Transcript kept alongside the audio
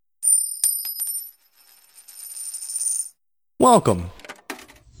Welcome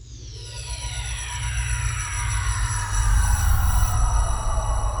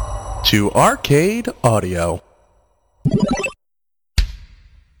to Arcade Audio.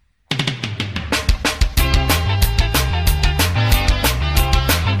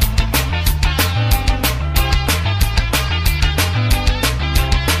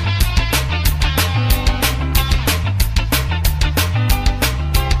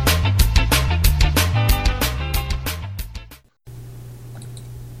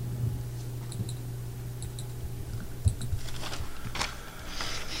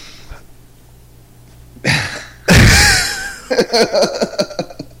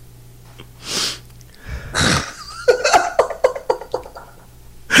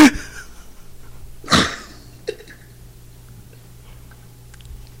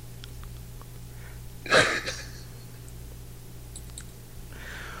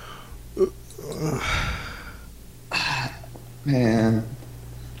 Man.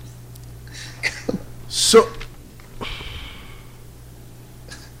 So,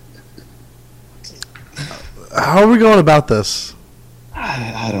 how are we going about this?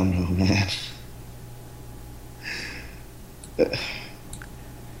 I don't know, man.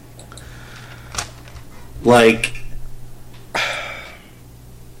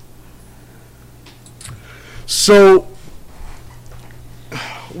 So,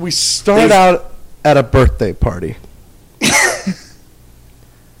 we start out at a birthday party.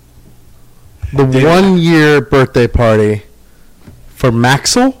 The 1-year birthday party for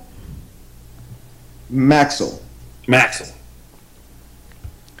Maxwell? Maxwell.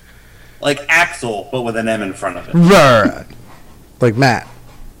 Like Axel, but with an M in front of it. Right. Like Matt.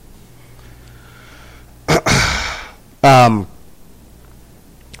 And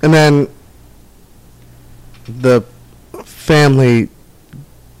then the family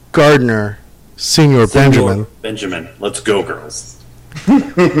gardener, Senor Benjamin. Let's go, girls.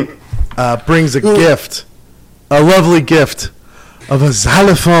 Brings a gift, a lovely gift of a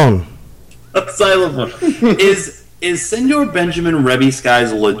xylophone. A xylophone. Is Senor Benjamin Rebby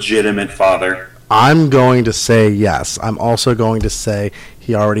Sky's legitimate father? I'm going to say yes. I'm also going to say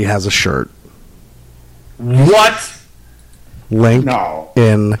he already has a shirt. What? Link No.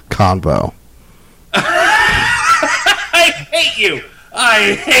 in convo. I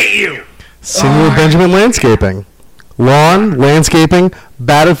hate you. Senor Benjamin Landscaping. Lawn, landscaping,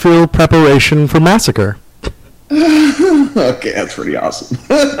 battlefield preparation for massacre. Okay, that's pretty awesome.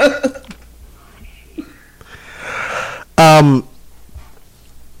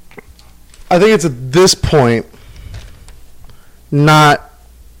 I think it's at this point, not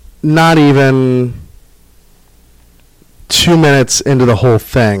even 2 minutes into the whole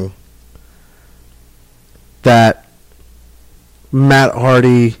thing, that Matt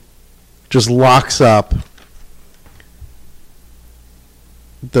Hardy just locks up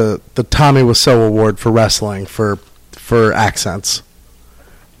the Tommy Wiseau Award for wrestling for accents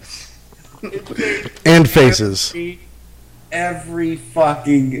and faces. Every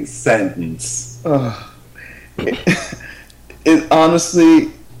fucking sentence. It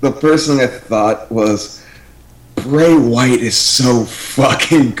honestly, the first thing I thought was, Bray Wyatt is so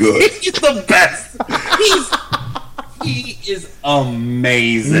fucking good. He's the best. He is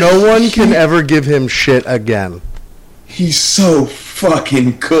amazing. No one can ever give him shit again. He's so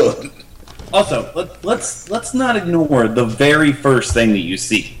fucking good. Also, let's not ignore the very first thing that you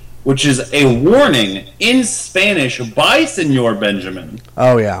see, which is a warning in Spanish by Senor Benjamin,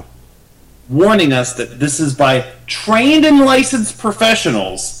 Oh, yeah. warning us that this is by trained and licensed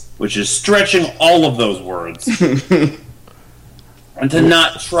professionals, which is stretching all of those words, and to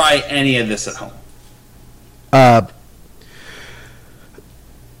not try any of this at home.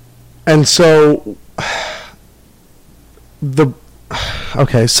 And so,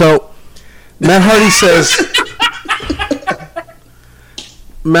 so Matt Hardy says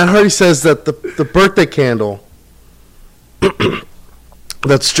that the birthday candle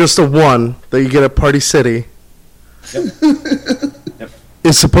that's just a one that you get at Party City Yep.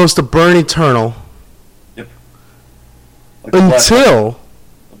 is supposed to burn eternal Yep. until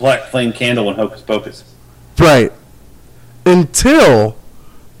the black flame candle in Hocus Pocus. right until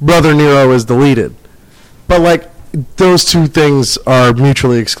Brother Nero is deleted. But like those two things are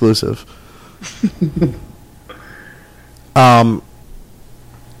mutually exclusive.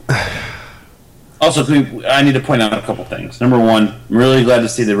 Also, I need to point out a couple things. Number one, I'm really glad to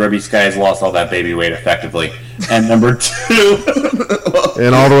see that Rebby Sky has lost all that baby weight effectively. And number two,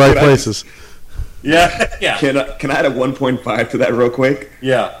 in all the right places. yeah. Can I add a 1.5 to that real quick?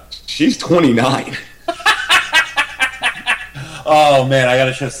 Yeah. She's 29. Oh man, I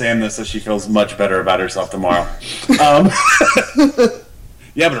gotta show Sam this so she feels much better about herself tomorrow.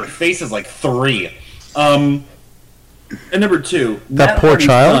 Yeah, but her face is like 3. And number 2, That Matt poor Hardy's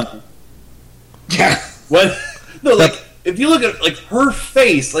child? son. Yeah. What? No, like if you look at like her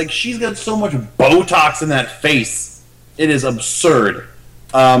face, like she's got so much Botox in that face, it is absurd.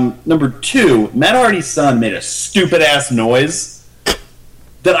 Number 2, Matt Hardy's son made a stupid ass noise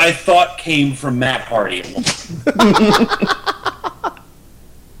that I thought came from Matt Hardy.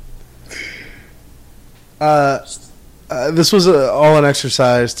 This was all an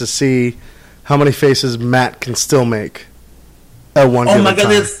exercise to see how many faces Matt can still make at one Oh given my god,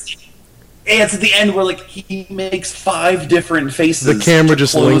 time. it's at the end where like he makes 5 different faces. The camera to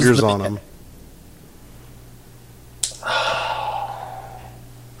just close lingers the- on him.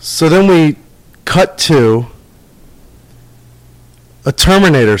 So then we cut to a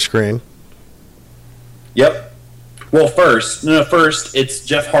Terminator screen. Yep. Well, first it's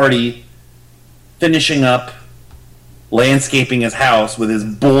Jeff Hardy finishing up landscaping his house with his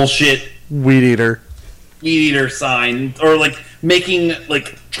bullshit Weed Eater. Meat Eater sign, or like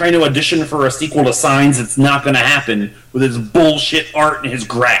trying to audition for a sequel to Signs. It's not going to happen with his bullshit art and his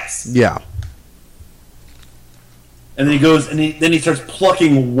grass. Yeah. And then he goes and then he starts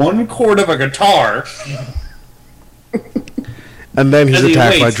plucking one chord of a guitar. And then he's And he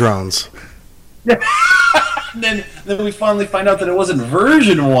attacked by waits. drones. And then we finally find out that it wasn't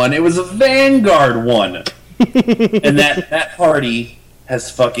version 1, it was a Vanguard 1. And that party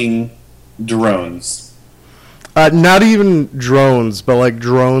has fucking drones. Not even drones, but like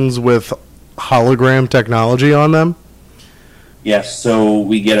drones with hologram technology on them. Yes, so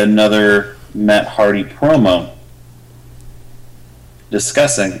we get another Matt Hardy promo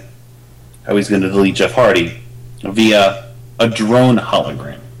discussing how he's going to delete Jeff Hardy via a drone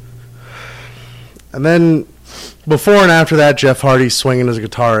hologram. And then before and after that, Jeff Hardy's swinging his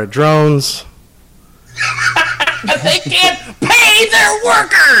guitar at drones. They can't pay their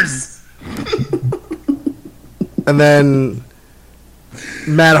workers! And then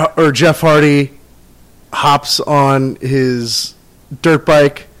Jeff Hardy hops on his dirt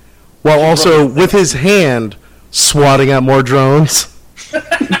bike while also with his hand swatting at more drones.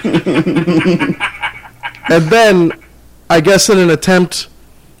 And then, I guess in an attempt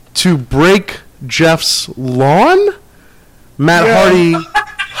to break Jeff's lawn, Matt Hardy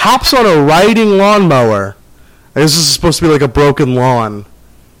hops on a riding lawnmower. I guess this is supposed to be like a broken lawn,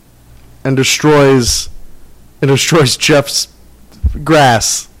 and destroys Jeff's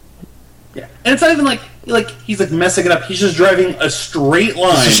grass. Yeah. And it's not even like he's like messing it up. He's just driving a straight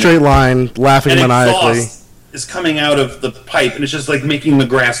line. It's a straight line, laughing and maniacally. exhaust is coming out of the pipe, and it's just like making the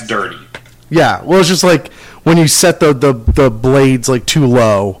grass dirty. Yeah, well, it's just like when you set the blades like too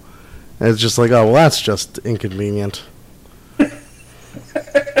low, and it's just like, oh, well, that's just inconvenient.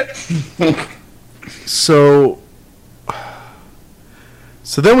 So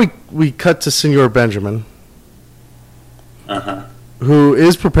then we cut to Senor Benjamin, who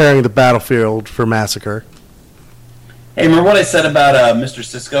is preparing the battlefield for massacre. Hey, remember what I said about Mr.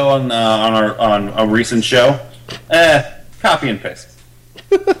 Cisco on a recent show? Copy and paste.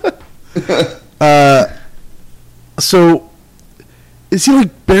 So is he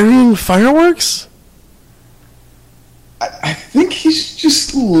like burying fireworks? I think he's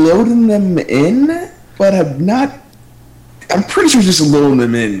just loading them in, but I'm pretty sure he's just loading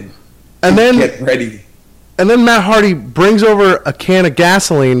them in. And then Get ready. And then Matt Hardy brings over a can of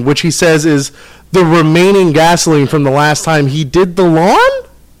gasoline, which he says is the remaining gasoline from the last time he did the lawn?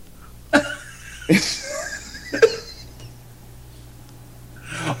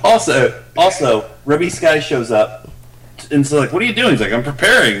 Also, Ruby Sky shows up, and so like, what are you doing? He's like, I'm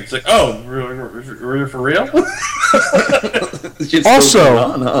preparing. It's like, oh, we're for real? Shit's Also- still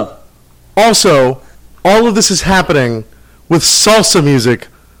going on, huh? Also, all of this is happening with salsa music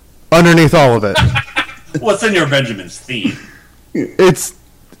underneath all of it. What's in your Benjamin's theme? It's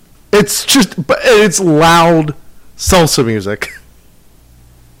loud salsa music.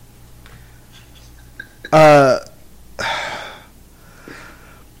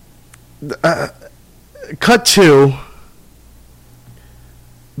 Cut to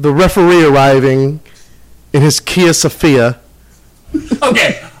the referee arriving in his Kia Sophia.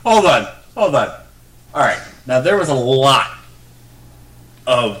 Okay, hold on. All right, now there was a lot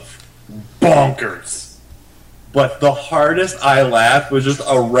of bonkers, but the hardest I laughed was just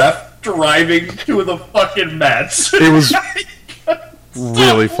a ref driving to the fucking match. It was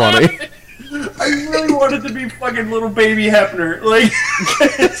really funny. I really wanted to be fucking little baby Hefner. Like,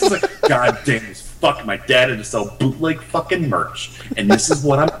 it's like, God damn this fuck, my dad had to sell bootleg fucking merch, and this is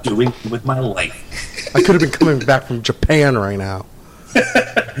what I'm doing with my life. I could have been coming back from Japan right now.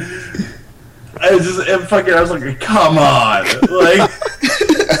 I was like, come on, like,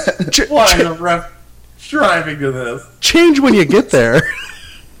 why is the ref driving to this? Change when you get there.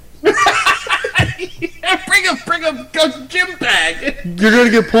 Bring a gym bag. You're gonna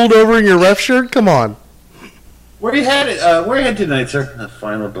get pulled over in your ref shirt? Come on. Where you headed? Where you headed tonight, sir? A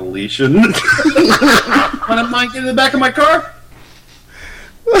final deletion. Want to mind get in the back of my car?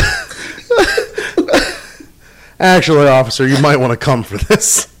 Actually, officer, you might want to come for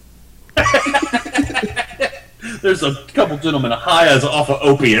this. There's a couple gentlemen high as off of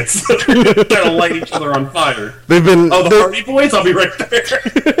opiates trying to light each other on fire. They've been. Oh, the Hardy Boys? I'll be right there.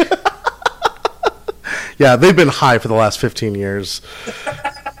 Yeah, they've been high for the last 15 years.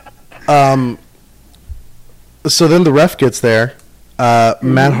 So then the ref gets there.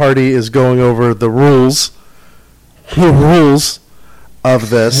 Matt Hardy is going over the rules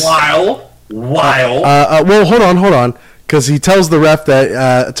of this. While. Well, hold on, because he tells the ref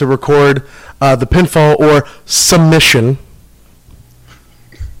that to record the pinfall or submission.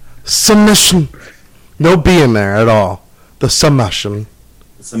 Submission. No B in there at all. The submission.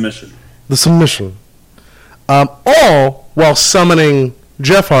 The submission. All while summoning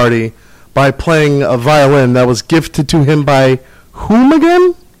Jeff Hardy by playing a violin that was gifted to him by whom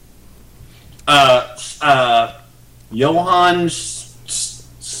again? Johann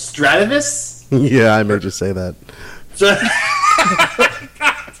Stradivis? Yeah, I made you say that. God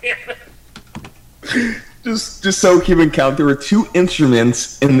damn it. Just so keeping count, there were 2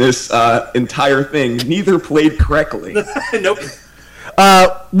 instruments in this entire thing. Neither played correctly. Nope.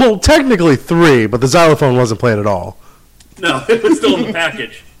 Well, technically 3, but the xylophone wasn't played at all. No, it was still in the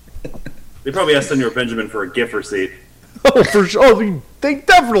package. They probably asked Senor Benjamin for a gift receipt. Oh, for sure. Oh, they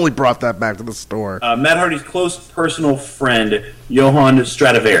definitely brought that back to the store. Matt Hardy's close personal friend, Johann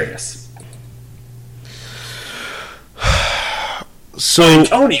Stradivarius. So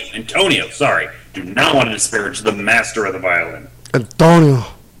Antonio, sorry. Do not want to disparage the master of the violin. Antonio.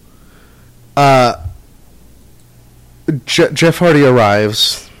 Jeff Hardy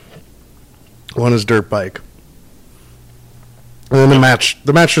arrives on his dirt bike. And then the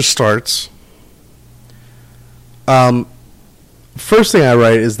match just starts. First thing I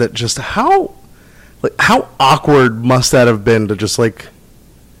write is that just how awkward must that have been to just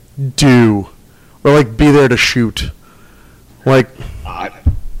do or be there to shoot. I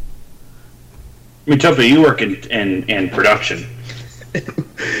mean, Toby, you work in production.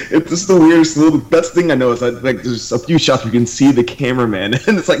 It's just the weirdest. The best thing I know is that there's a few shots where you can see the cameraman,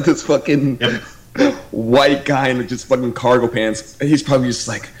 and it's like this fucking white guy in just fucking cargo pants. And he's probably just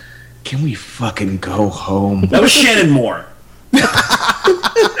like, "Can we fucking go home?" That was Shannon Moore.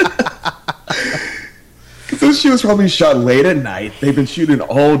 This shit was probably shot late at night. They've been shooting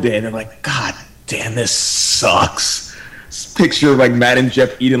all day, and they're like, "God damn, this sucks." This picture of Matt and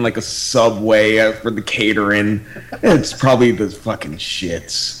Jeff eating a Subway for the catering. It's probably the fucking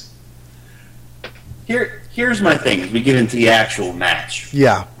shits. Here's my thing. As we get into the actual match.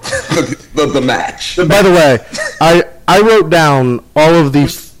 Yeah. the match. By the way, I wrote down all of the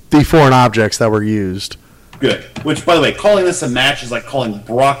foreign objects that were used. Good. Which, by the way, calling this a match is like calling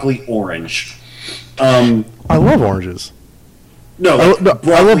broccoli orange. I love oranges. No,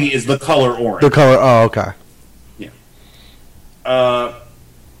 broccoli is the color orange. The color. Oh, okay. At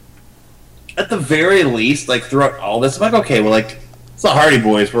the very least, throughout all this, I'm like, okay, well, it's the Hardy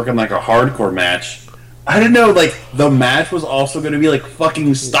Boys working a hardcore match. I didn't know, the match was also going to be,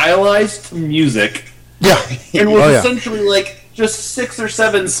 fucking stylized to music. Yeah. And was essentially, just 6 or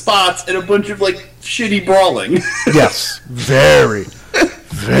 7 spots and a bunch of, shitty brawling. Yes. Very,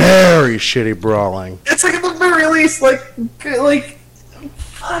 very shitty brawling. It's at the very least, fucking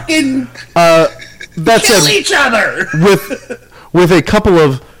that kill said, each other! With a couple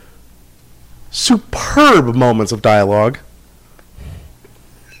of superb moments of dialogue.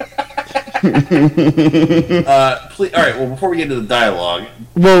 Please, all right, well, before we get into the dialogue,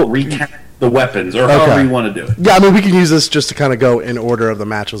 recap the weapons, or however you want to do it. Yeah, I mean, we can use this just to kind of go in order of the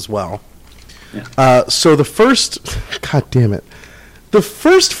match as well. Yeah. So the first... God damn it. The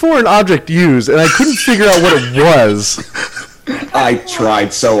first foreign object used, and I couldn't figure out what it was... I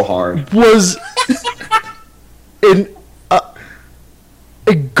tried so hard. Was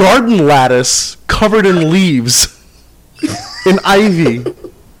a garden lattice covered in leaves, in ivy.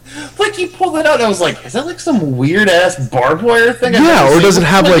 You pulled that out, and I was like, is that some weird ass barbed wire thing? Yeah, or does it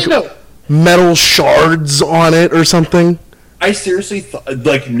have metal shards on it or something? I seriously thought,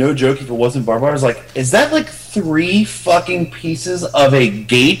 no joke, if it wasn't barbed wire, I was like, is that 3 fucking pieces of a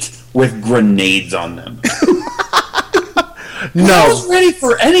gate with grenades on them? I was ready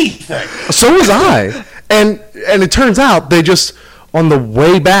for anything. So was I. And it turns out they just, on the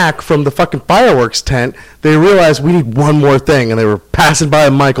way back from the fucking fireworks tent, they realized we need one more thing, and they were passing by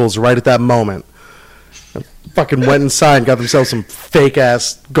Michael's right at that moment. Fucking went inside and got themselves some fake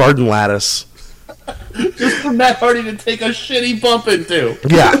ass garden lattice. Just for Matt Hardy to take a shitty bump into.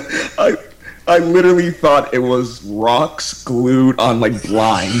 Yeah. I literally thought it was rocks glued on like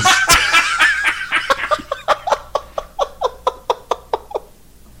blinds.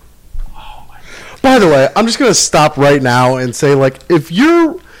 By the way, I'm just gonna stop right now and say, like,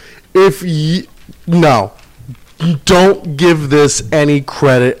 no, don't give this any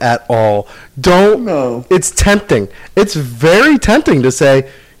credit at all. Don't. No. It's tempting. It's very tempting to say,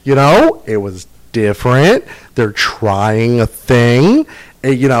 it was different. They're trying a thing.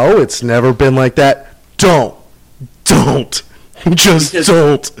 It's never been like that. Don't. Just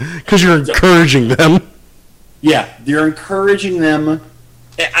don't. Because you're encouraging them. Yeah, you're encouraging them.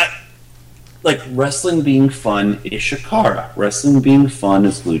 Like, wrestling being fun is Shakara. Wrestling being fun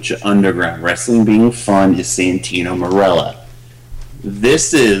is Lucha Underground. Wrestling being fun is Santino Marella.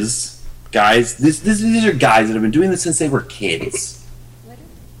 This is guys. These are guys that have been doing this since they were kids.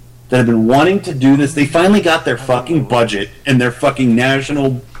 That have been wanting to do this. They finally got their fucking budget and their fucking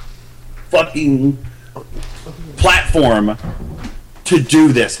national fucking platform to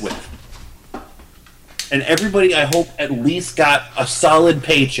do this with. And everybody, I hope, at least got a solid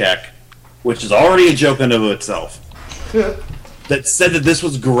paycheck, which is already a joke unto itself, that said that this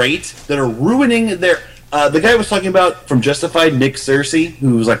was great, that are ruining their... the guy I was talking about from Justified, Nick Searcy,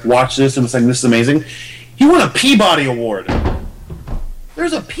 who was like, watched this and was like, this is amazing. He won a Peabody Award.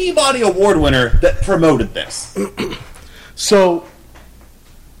 There's a Peabody Award winner that promoted this. So,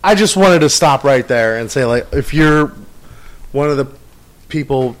 I just wanted to stop right there and say, like, if you're one of the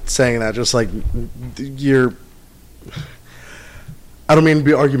people saying that, just like, you're... I don't mean to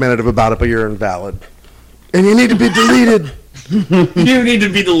be argumentative about it, but you're invalid. And you need to be deleted. You need to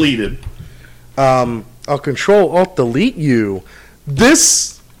be deleted. I'll Alt-Delete you.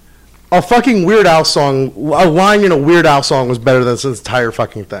 A fucking Weird Al song, a line in a Weird Al song was better than this entire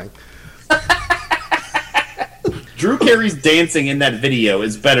fucking thing. Drew Carey's dancing in that video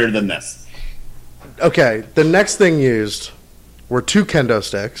is better than this. Okay, the next thing used were 2 kendo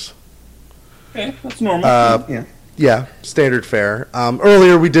sticks. Okay, that's normal. Yeah. Yeah, standard fare.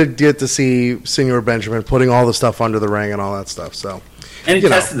 Earlier, we did get to see Senor Benjamin putting all the stuff under the ring and all that stuff. So, and he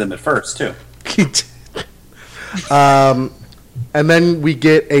tested them at first, too. And then we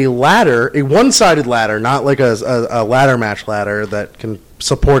get a ladder, a one-sided ladder, not like a ladder match ladder that can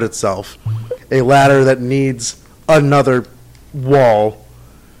support itself. A ladder that needs another wall.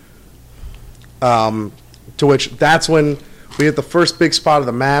 To which, that's when we get the first big spot of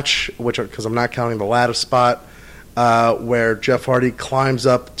the match, which, because I'm not counting the ladder spot, where Jeff Hardy climbs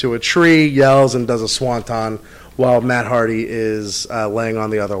up to a tree, yells, and does a swanton while Matt Hardy is laying on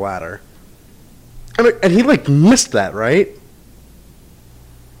the other ladder. And he, like, missed that, right?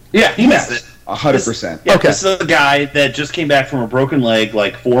 Yeah, he missed it. 100%. Yeah, Okay. This is a guy that just came back from a broken leg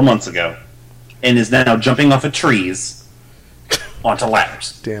like 4 months ago and is now jumping off of trees onto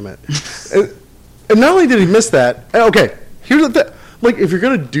ladders. Damn it. And not only did he miss that, okay, here's the thing. Like, if you're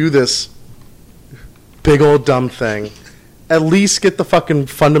going to do this big old dumb thing, at least get the fucking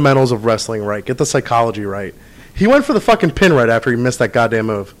fundamentals of wrestling right. Get the psychology right. He went for the fucking pin right after he missed that goddamn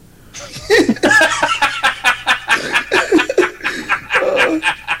move.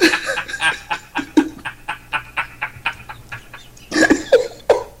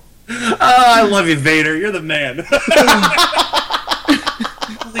 I love you, Vader. You're the man.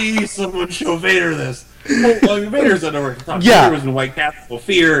 Please, someone show Vader this. Well, Vader's underwear. Yeah. Vader was in White Castle.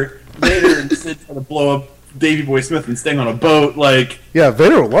 Fear. Vader and Sid trying to blow up Davey Boy Smith and staying on a boat. Like, Yeah,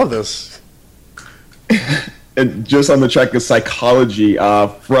 Vader would love this. And just on the track of psychology,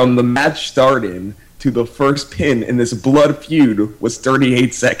 from the match starting to the first pin in this blood feud was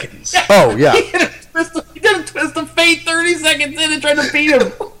 38 seconds. Oh, yeah. he did a twist of fate 30 seconds in and tried to beat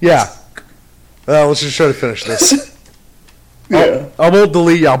him. Yeah. Let's just try to finish this. Yeah. I won't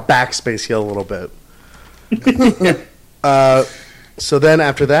delete you. I'll backspace you a little bit. So then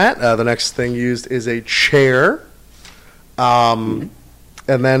after that, the next thing used is a chair. And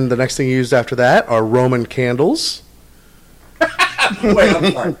then the next thing used after that are Roman candles. Wait,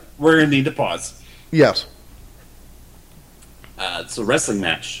 I'm sorry. We're going to need to pause. Yes. It's a wrestling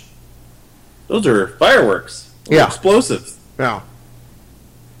match. Those are fireworks. Those are Yeah. explosives. Yeah.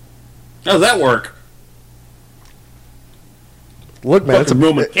 How does that work? Look, man, Fucking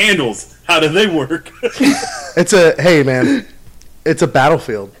Roman candles. How do they work? hey, man, it's a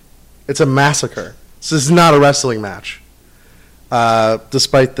battlefield. It's a massacre. This is not a wrestling match.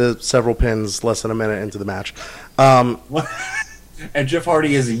 despite the several pins less than a minute into the match. And Jeff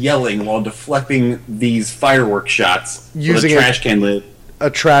Hardy is yelling while deflecting these fireworks shots Using with a trash can lid. A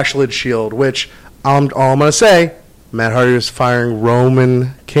trash lid shield, which all I'm going to say, Matt Hardy was firing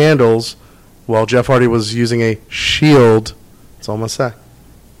Roman candles while Jeff Hardy was using a shield. That's all I'm going to say.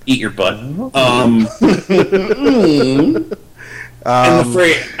 Eat your butt. And the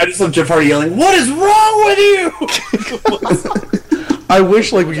phrase, I just love Jeff Hardy yelling, "What is wrong with you?" I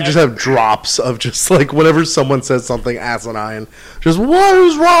wish we could just have drops of just whenever someone says something asinine, just what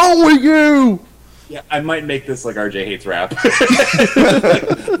is wrong with you? Yeah, I might make this like RJ Hates Rap.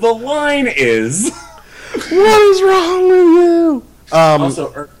 The line is, what is wrong with you?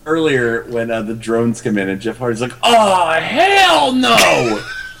 Also, earlier when the drones come in and Jeff Hardy's like, "Oh hell no,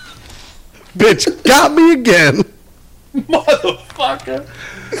 bitch, got me again, motherfucker!"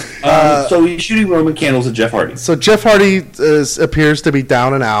 So he's shooting Roman candles at Jeff Hardy. So Jeff Hardy appears to be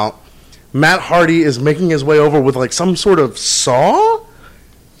down and out. Matt Hardy is making his way over with some sort of saw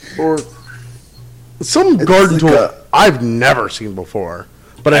or some garden tool I've never seen before.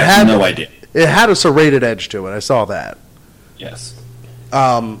 But I have no idea. It had a serrated edge to it. I saw that. Yes.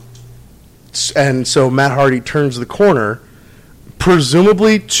 And so Matt Hardy turns the corner,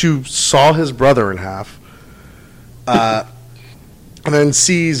 presumably to saw his brother in half. And then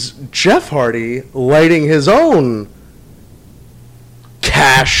sees Jeff Hardy lighting his own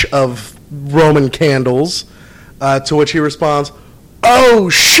cache of Roman candles, to which he responds, "Oh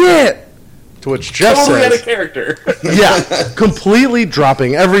shit!" To which Jeff totally says, out of character. "Yeah, completely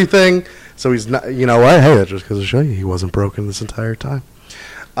dropping everything." So he's not. You know what? Hey, that just goes to show you he wasn't broken this entire time.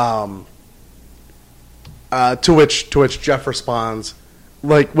 To which Jeff responds,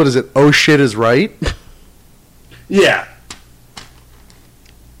 "What is it? Oh shit is right." Yeah.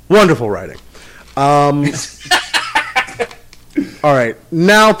 Wonderful writing. All right,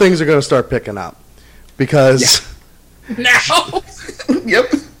 now things are going to start picking up because Now.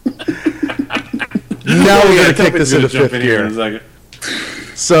 Yep. now we're going to kick this into fifth gear.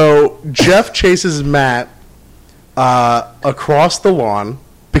 So Jeff chases Matt across the lawn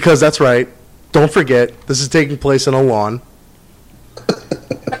because that's right. Don't forget, this is taking place in a lawn.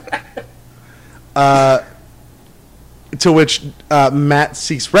 To which Matt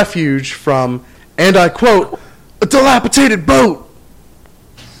seeks refuge from, and I quote, "a dilapidated boat."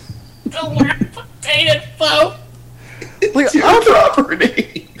 Dilapidated boat. It's your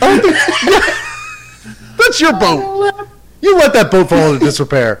property. That's your boat. You let that boat fall into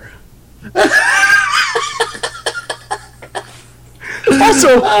disrepair.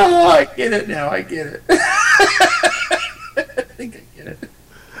 Also, I get it now. I get it. I think I get it.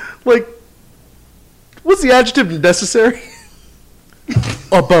 what's the adjective necessary?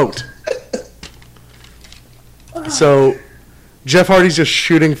 A boat. So, Jeff Hardy's just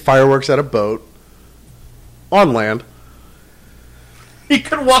shooting fireworks at a boat on land. He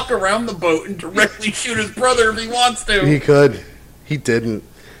could walk around the boat and directly shoot his brother if he wants to. He could. He didn't.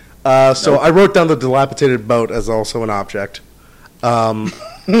 So I wrote down the dilapidated boat as also an object.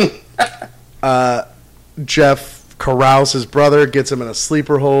 Jeff corrals his brother, gets him in a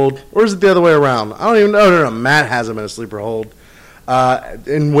sleeper hold. Or is it the other way around? I don't even know. No. Matt has him in a sleeper hold.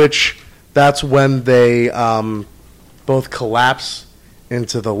 In which that's when they both collapse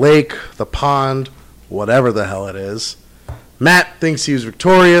into the lake, the pond, whatever the hell it is. Matt thinks he was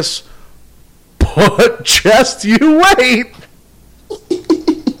victorious, but just you wait.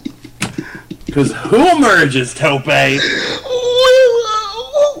 Because who emerges, Tope? Willow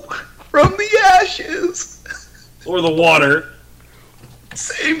from the ashes. Or the water.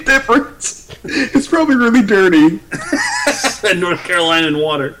 Same difference. It's probably really dirty. And North Carolina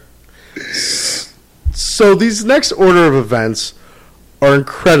water. So these next order of events are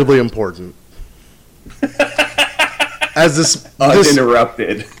incredibly important. As this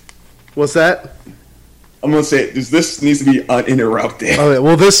uninterrupted. What's that? I'm gonna say this needs to be uninterrupted. Okay,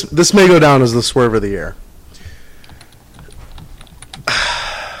 well this may go down as the swerve of the year.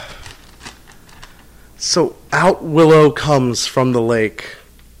 So out Willow comes from the lake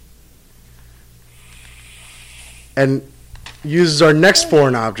and uses our next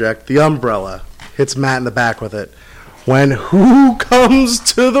foreign object, the umbrella, hits Matt in the back with it. When who comes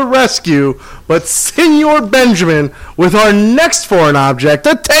to the rescue but Senor Benjamin with our next foreign object,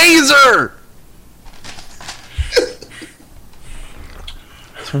 a taser!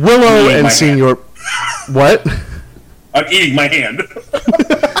 Willow and Senor... What? I'm eating my hand.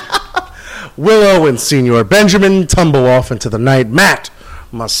 Willow and Senor Benjamin tumble off into the night. Matt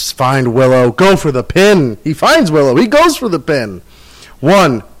must find Willow, go for the pin. He finds Willow. He goes for the pin.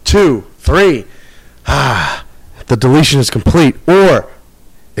 1, 2, 3. The the deletion is complete. Or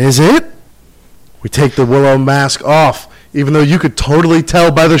is it? We take the Willow mask off, even though you could totally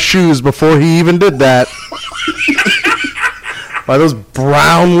tell by the shoes before he even did that. By those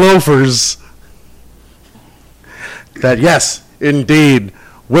brown loafers. That, yes, indeed,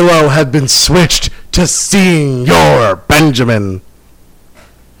 Willow had been switched to Senor Benjamin.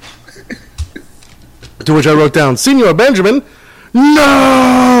 To which I wrote down, Senor Benjamin,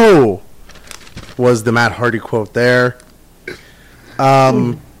 no! Was the Matt Hardy quote there.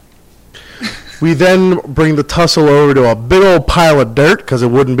 We then bring the tussle over to a big old pile of dirt, because it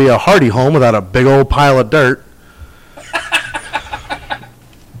wouldn't be a Hardy home without a big old pile of dirt.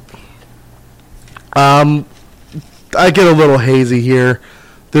 I get a little hazy here.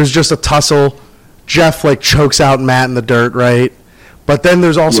 There's just a tussle. Jeff, like, chokes out Matt in the dirt, right? But then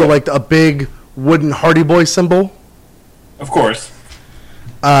there's also, like, a big wooden Hardy Boy symbol. Of course.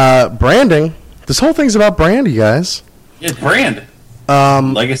 Branding. This whole thing's about brand, you guys. Yeah, brand.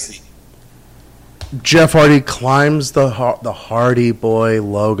 Legacy. Jeff Hardy climbs the Hardy Boy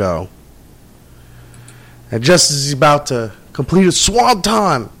logo. And just as he's about to complete a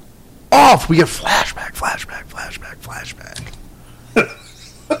swanton, off, we get flashback.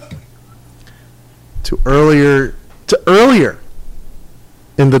 to earlier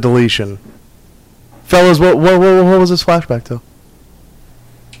in the deletion. Fellas, what was this flashback to?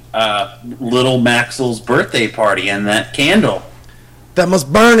 Little Maxwell's birthday party and that candle. That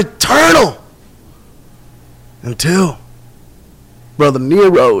must burn eternal until Brother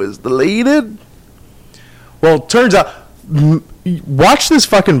Nero is deleted. Well, it turns out, watch this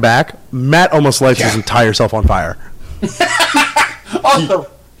fucking back. Matt almost lights his entire self on fire. Also,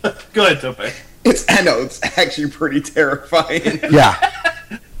 go ahead, Tope. I know, it's actually pretty terrifying. Yeah.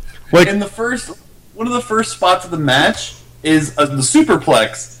 Like, In one of the first spots of the match is the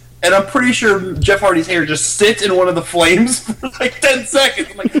superplex, and I'm pretty sure Jeff Hardy's hair just sits in one of the flames for like 10 seconds.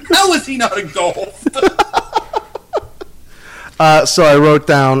 I'm like, how is he not engulfed? So I wrote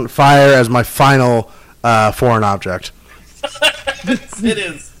down fire as my final foreign object. It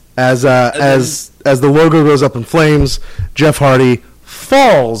is. As the logo goes up in flames, Jeff Hardy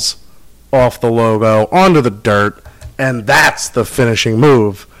falls off the logo onto the dirt, and that's the finishing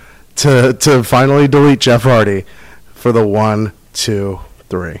move to finally delete Jeff Hardy for the 1, 2,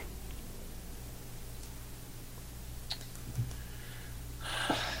 3.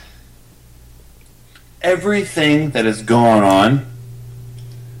 Everything that has gone on,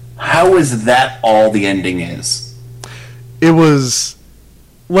 how is that all the ending is? It was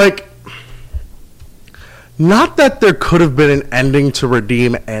like, not that there could have been an ending to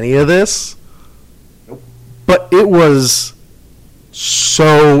redeem any of this, but it was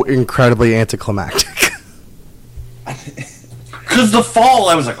so incredibly anticlimactic. Because the fall,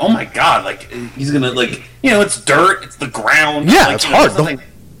 I was like, oh my god, like, he's gonna, like, it's dirt, it's the ground. Yeah, like, it's hard.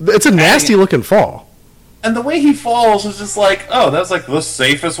 It's a nasty looking fall. And the way he falls is just like, oh, that's like the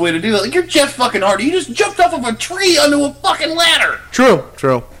safest way to do it. Like, you're Jeff fucking Hardy. You just jumped off of a tree onto a fucking ladder. True.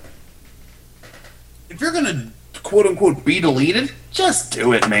 If you're gonna, quote unquote, be deleted, just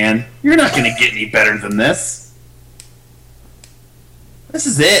do it, man. You're not gonna get any better than this. This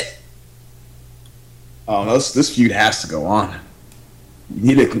is it. Oh, no, this feud has to go on.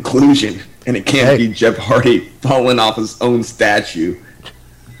 You need a conclusion, and it can't be Jeff Hardy falling off his own statue.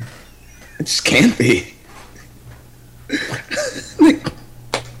 It just can't be.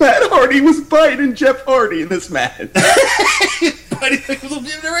 Matt Hardy was biting Jeff Hardy in this match. But he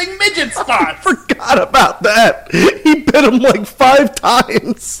was during midget spots. Forgot about that. He bit him like 5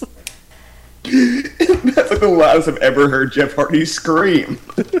 times. That's like the loudest I've ever heard Jeff Hardy scream.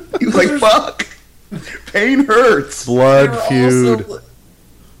 He was like, fuck. Pain hurts. Blood feud.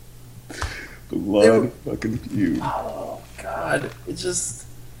 Blood fucking feud. Oh, God. It just...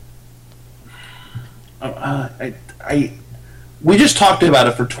 we just talked about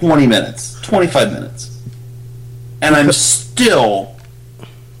it for 20 minutes, 25 minutes. And I'm still...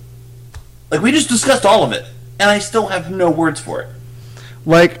 Like, we just discussed all of it, and I still have no words for it.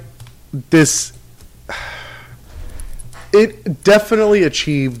 Like, this... It definitely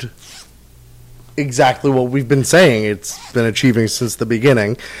achieved exactly what we've been saying it's been achieving since the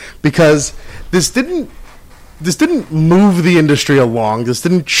beginning, because this didn't move the industry along. This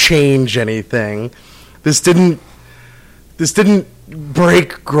didn't change anything. This didn't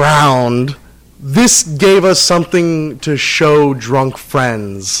break ground. This gave us something to show drunk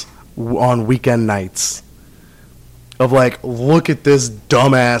friends on weekend nights. Of like, look at this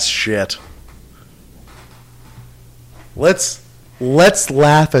dumbass shit. Let's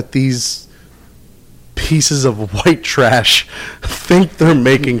laugh at these pieces of white trash. Think they're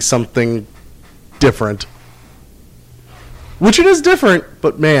making something different. Which it is different,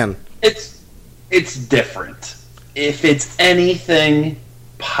 but man. It's different. If it's anything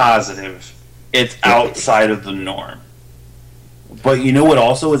positive, it's outside of the norm. But you know what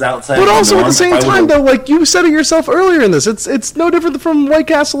also is outside of the norm? But also at the same time, though, like you said it yourself earlier in this, it's no different from White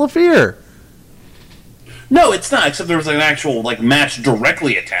Castle of Fear. No, it's not, except there was an actual like match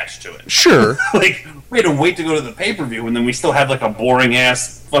directly attached to it. Sure. Like, we had to wait to go to the pay-per-view, and then we still had like a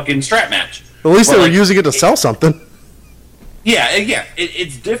boring-ass fucking strap match. At least they were using it to sell something. Yeah.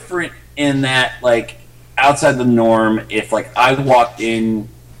 It's different in that, like, outside the norm, if, like, I walked in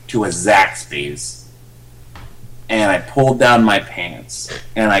to a Zaxby's, and I pulled down my pants,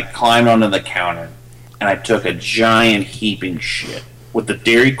 and I climbed onto the counter, and I took a giant heaping shit with the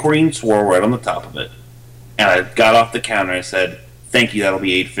Dairy Queen swirl right on the top of it, and I got off the counter and I said, "Thank you, that'll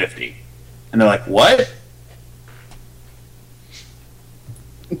be $8.50." And they're like, "What?"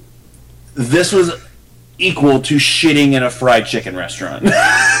 This was equal to shitting in a fried chicken restaurant.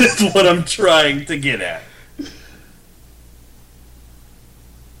 That's what I'm trying to get at.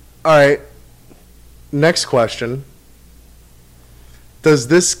 All right. Next question. Does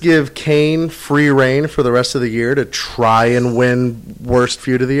this give Kane free reign for the rest of the year to try and win worst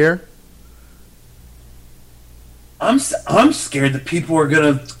feud of the year? I'm scared that people are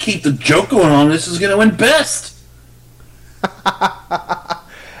going to keep the joke going on. This is going to win best.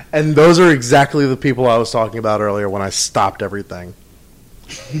 And those are exactly the people I was talking about earlier when I stopped everything.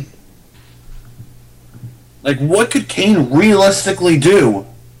 Like, what could Kane realistically do?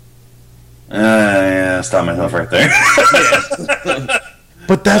 Yeah, stop myself right there.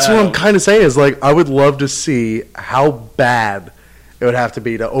 But that's what I'm kind of saying is, like, I would love to see how bad it would have to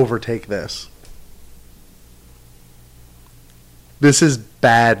be to overtake this. This is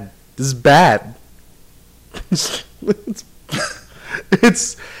bad. This is bad. It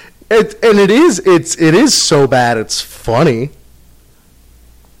is so bad it's funny.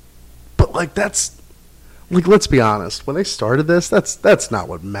 But like that's like let's be honest, when they started this, that's not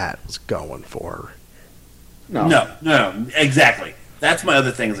what Matt was going for. No, exactly. That's my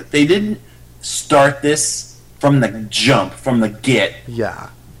other thing. Is like they didn't start this from the jump, from the get. Yeah.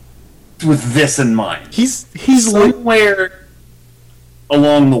 With this in mind. He's somewhere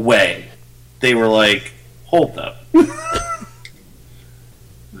along the way, they were like, hold up.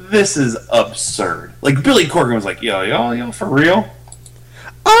 This is absurd. Like, Billy Corgan was like, y'all for real?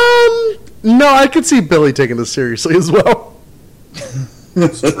 No, I could see Billy taking this seriously as well.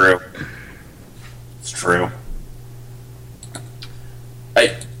 It's true. It's true.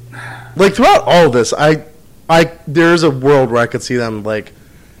 Like, throughout all of this, there's a world where I could see them, like,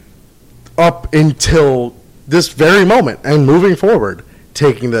 up until this very moment and moving forward,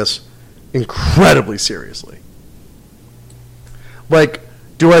 taking this incredibly seriously. Like,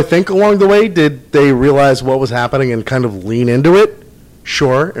 do I think along the way, did they realize what was happening and kind of lean into it?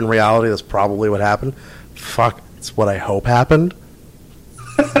 Sure, in reality, that's probably what happened. Fuck, it's what I hope happened.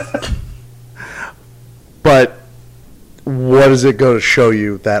 But what does it go to show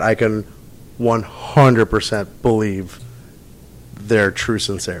you that I can 100% believe their true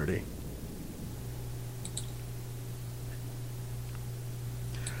sincerity?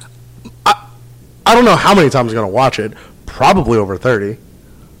 I don't know how many times I'm going to watch it. Probably over 30.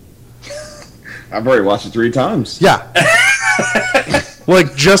 I've already watched it 3 times. Yeah.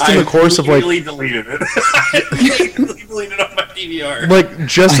 Like, just in the course of, like... I deleted it. I deleted it off my DVR. Like,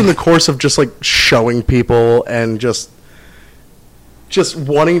 just in the course of just, like, showing people and just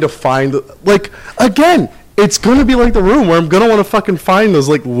wanting to find... Like, again, it's going to be like The Room, where I'm going to want to fucking find those,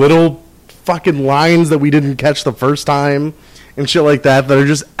 like, little fucking lines that we didn't catch the first time and shit like that are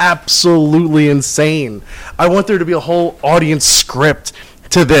just absolutely insane. I want there to be a whole audience script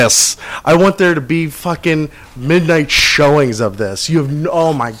to this. I want there to be fucking midnight showings of this.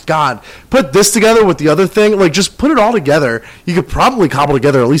 Oh my god. Put this together with the other thing. Like, just put it all together. You could probably cobble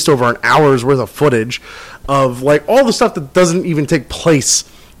together at least over an hour's worth of footage of, like, all the stuff that doesn't even take place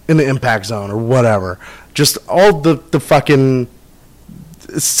in the Impact Zone or whatever. Just all the fucking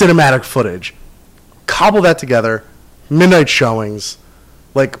cinematic footage. Cobble that together. Midnight showings.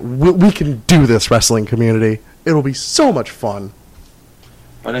 Like, we can do this, wrestling community. It'll be so much fun.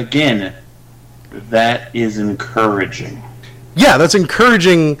 But again, that is encouraging. Yeah, that's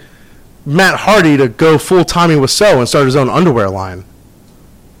encouraging Matt Hardy to go full Tommy Wiseau and start his own underwear line.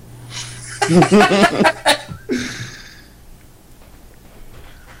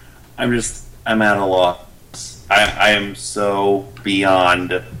 I'm at a loss. I am so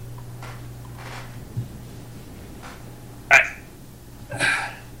beyond...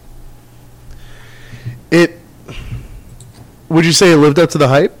 Would you say it lived up to the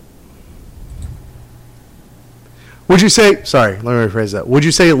hype? Would you say? Sorry, let me rephrase that. Would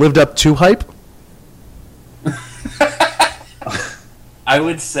you say it lived up to hype? I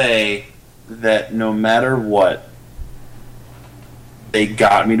would say that no matter what, they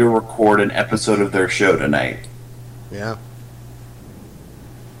got me to record an episode of their show tonight. Yeah.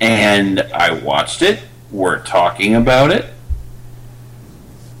 And I watched it. We're talking about it.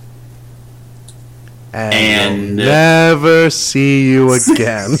 And never see you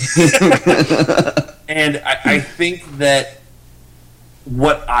again. And I think that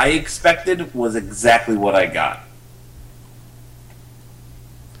what I expected was exactly what I got.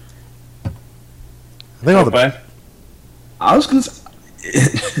 I think all the I was gonna.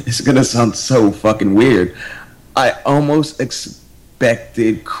 It's gonna sound so fucking weird. I almost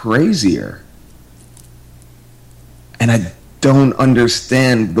expected crazier, and I don't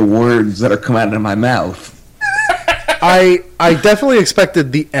understand the words that are coming out of my mouth. I definitely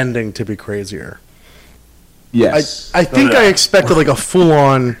expected the ending to be crazier. Yes, I think I expected like a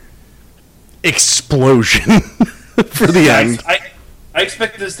full-on explosion for the end. I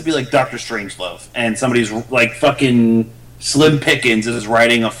expected this to be like Doctor Strangelove, and somebody's like fucking Slim Pickens is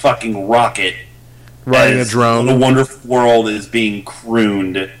riding a fucking rocket, Riding a drone. The wonderful world is being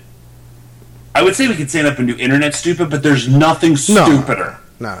crooned. I would say we could stand up and do internet stupid, but there's nothing stupider.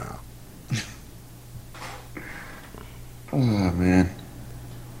 No. Oh man,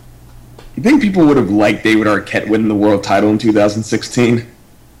 you think people would have liked David Arquette winning the world title in 2016?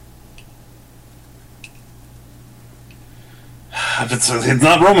 It's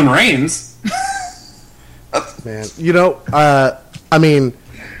not Roman Reigns. Man, you know, I mean,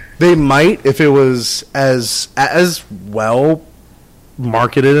 they might if it was as well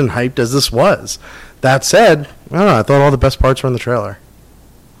marketed and hyped as this was. That said, I don't know, I thought all the best parts were in the trailer.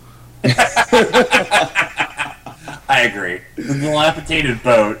 I agree. The dilapidated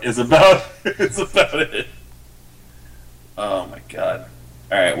boat is about it. Oh my god.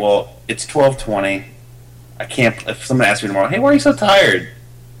 All right, well, it's 12:20. I can't. If someone asks me tomorrow, "Hey, why are you so tired?"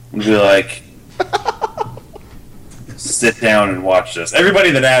 I'm gonna be like, "Sit down and watch this."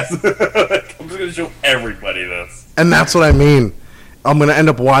 Everybody that asks, I'm just gonna show everybody this. And that's what I mean. I'm gonna end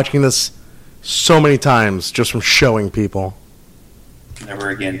up watching this so many times just from showing people. Never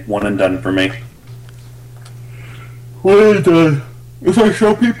again. One and done for me. Well, if I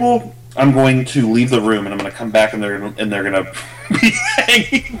show people, I'm going to leave the room and I'm going to come back and they're going to be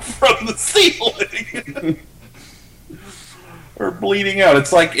hanging from the ceiling or bleeding out.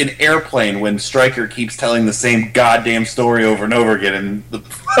 It's like an airplane when Stryker keeps telling the same goddamn story over and over again, and the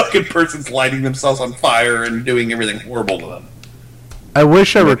fucking person's lighting themselves on fire and doing everything horrible to them. I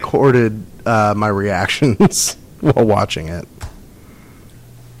wish I recorded my reactions while watching it.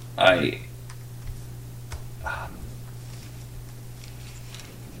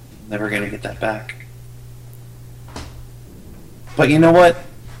 Never gonna get that back. But you know what?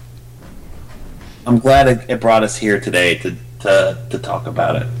 I'm glad it brought us here today to talk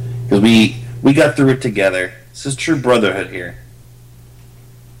about it, because we got through it together. This is true brotherhood here,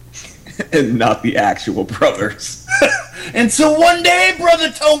 And not the actual brothers. and so one day, brother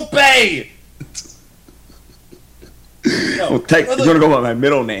Tope. No, Well, you're gonna go by my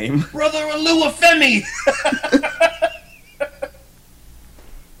middle name. brother Oluwafemi.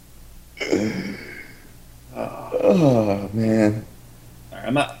 Oh man. All right,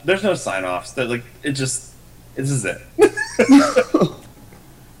 I'm not. There's no sign-offs. Like this is it.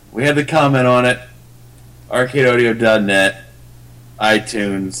 We had to comment on it. ArcadeAudio.net,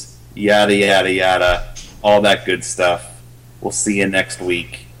 iTunes, yada yada yada, all that good stuff. We'll see you next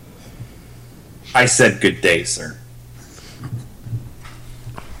week. I said good day, sir.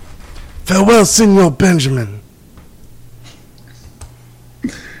 Farewell, Senor Benjamin.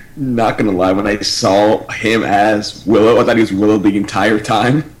 Not gonna lie, when I saw him as Willow, I thought he was Willow the entire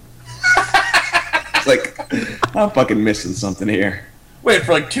time. It's like, I'm fucking missing something here. Wait,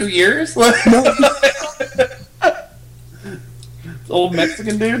 for like 2 years? Old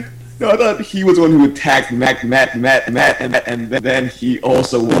Mexican dude? No, I thought he was the one who attacked Matt, and then he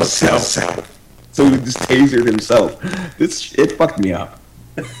also was Self. So he just tasered himself. It fucked me up.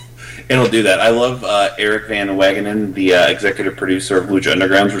 It'll do that. I love Eric Van Wagenen, the executive producer of Lucha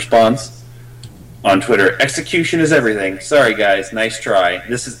Underground's response on Twitter. Execution is everything. Sorry, guys. Nice try.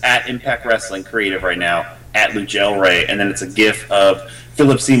 This is at Impact Wrestling Creative right now, at Lucha El Rey, and then it's a gif of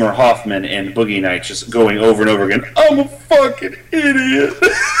Philip Seymour Hoffman and Boogie Nights just going over and over again. I'm a fucking idiot.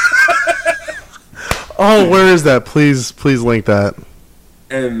 Oh, where is that? Please link that.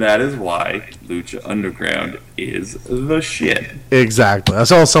 And that is why Lucha Underground is the shit. Exactly. I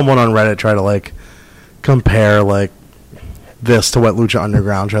saw someone on Reddit try to compare this to what Lucha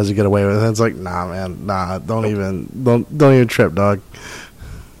Underground tries to get away with. It's like, nah, man, nah, don't even trip, dog.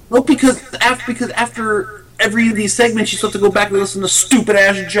 Well, because after every of these segments, you still have to go back and listen to stupid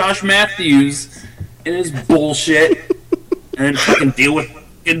ass Josh Matthews and his bullshit, and then fucking deal with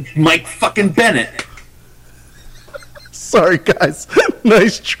Mike fucking Bennett. Sorry, guys.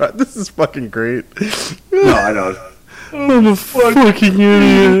 Nice try. This is fucking great. No, I know. I'm a fucking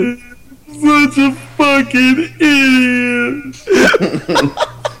idiot. Such a fucking idiot.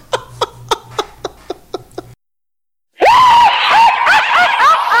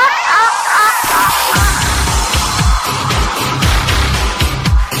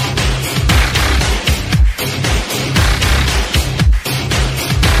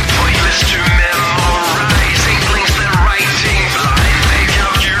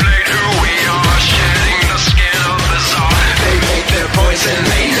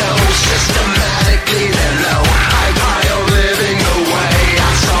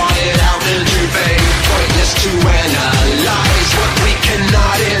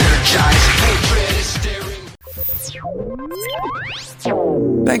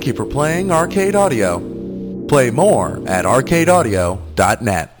 Thank you for playing Arcade Audio. Play more at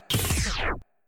arcadeaudio.net.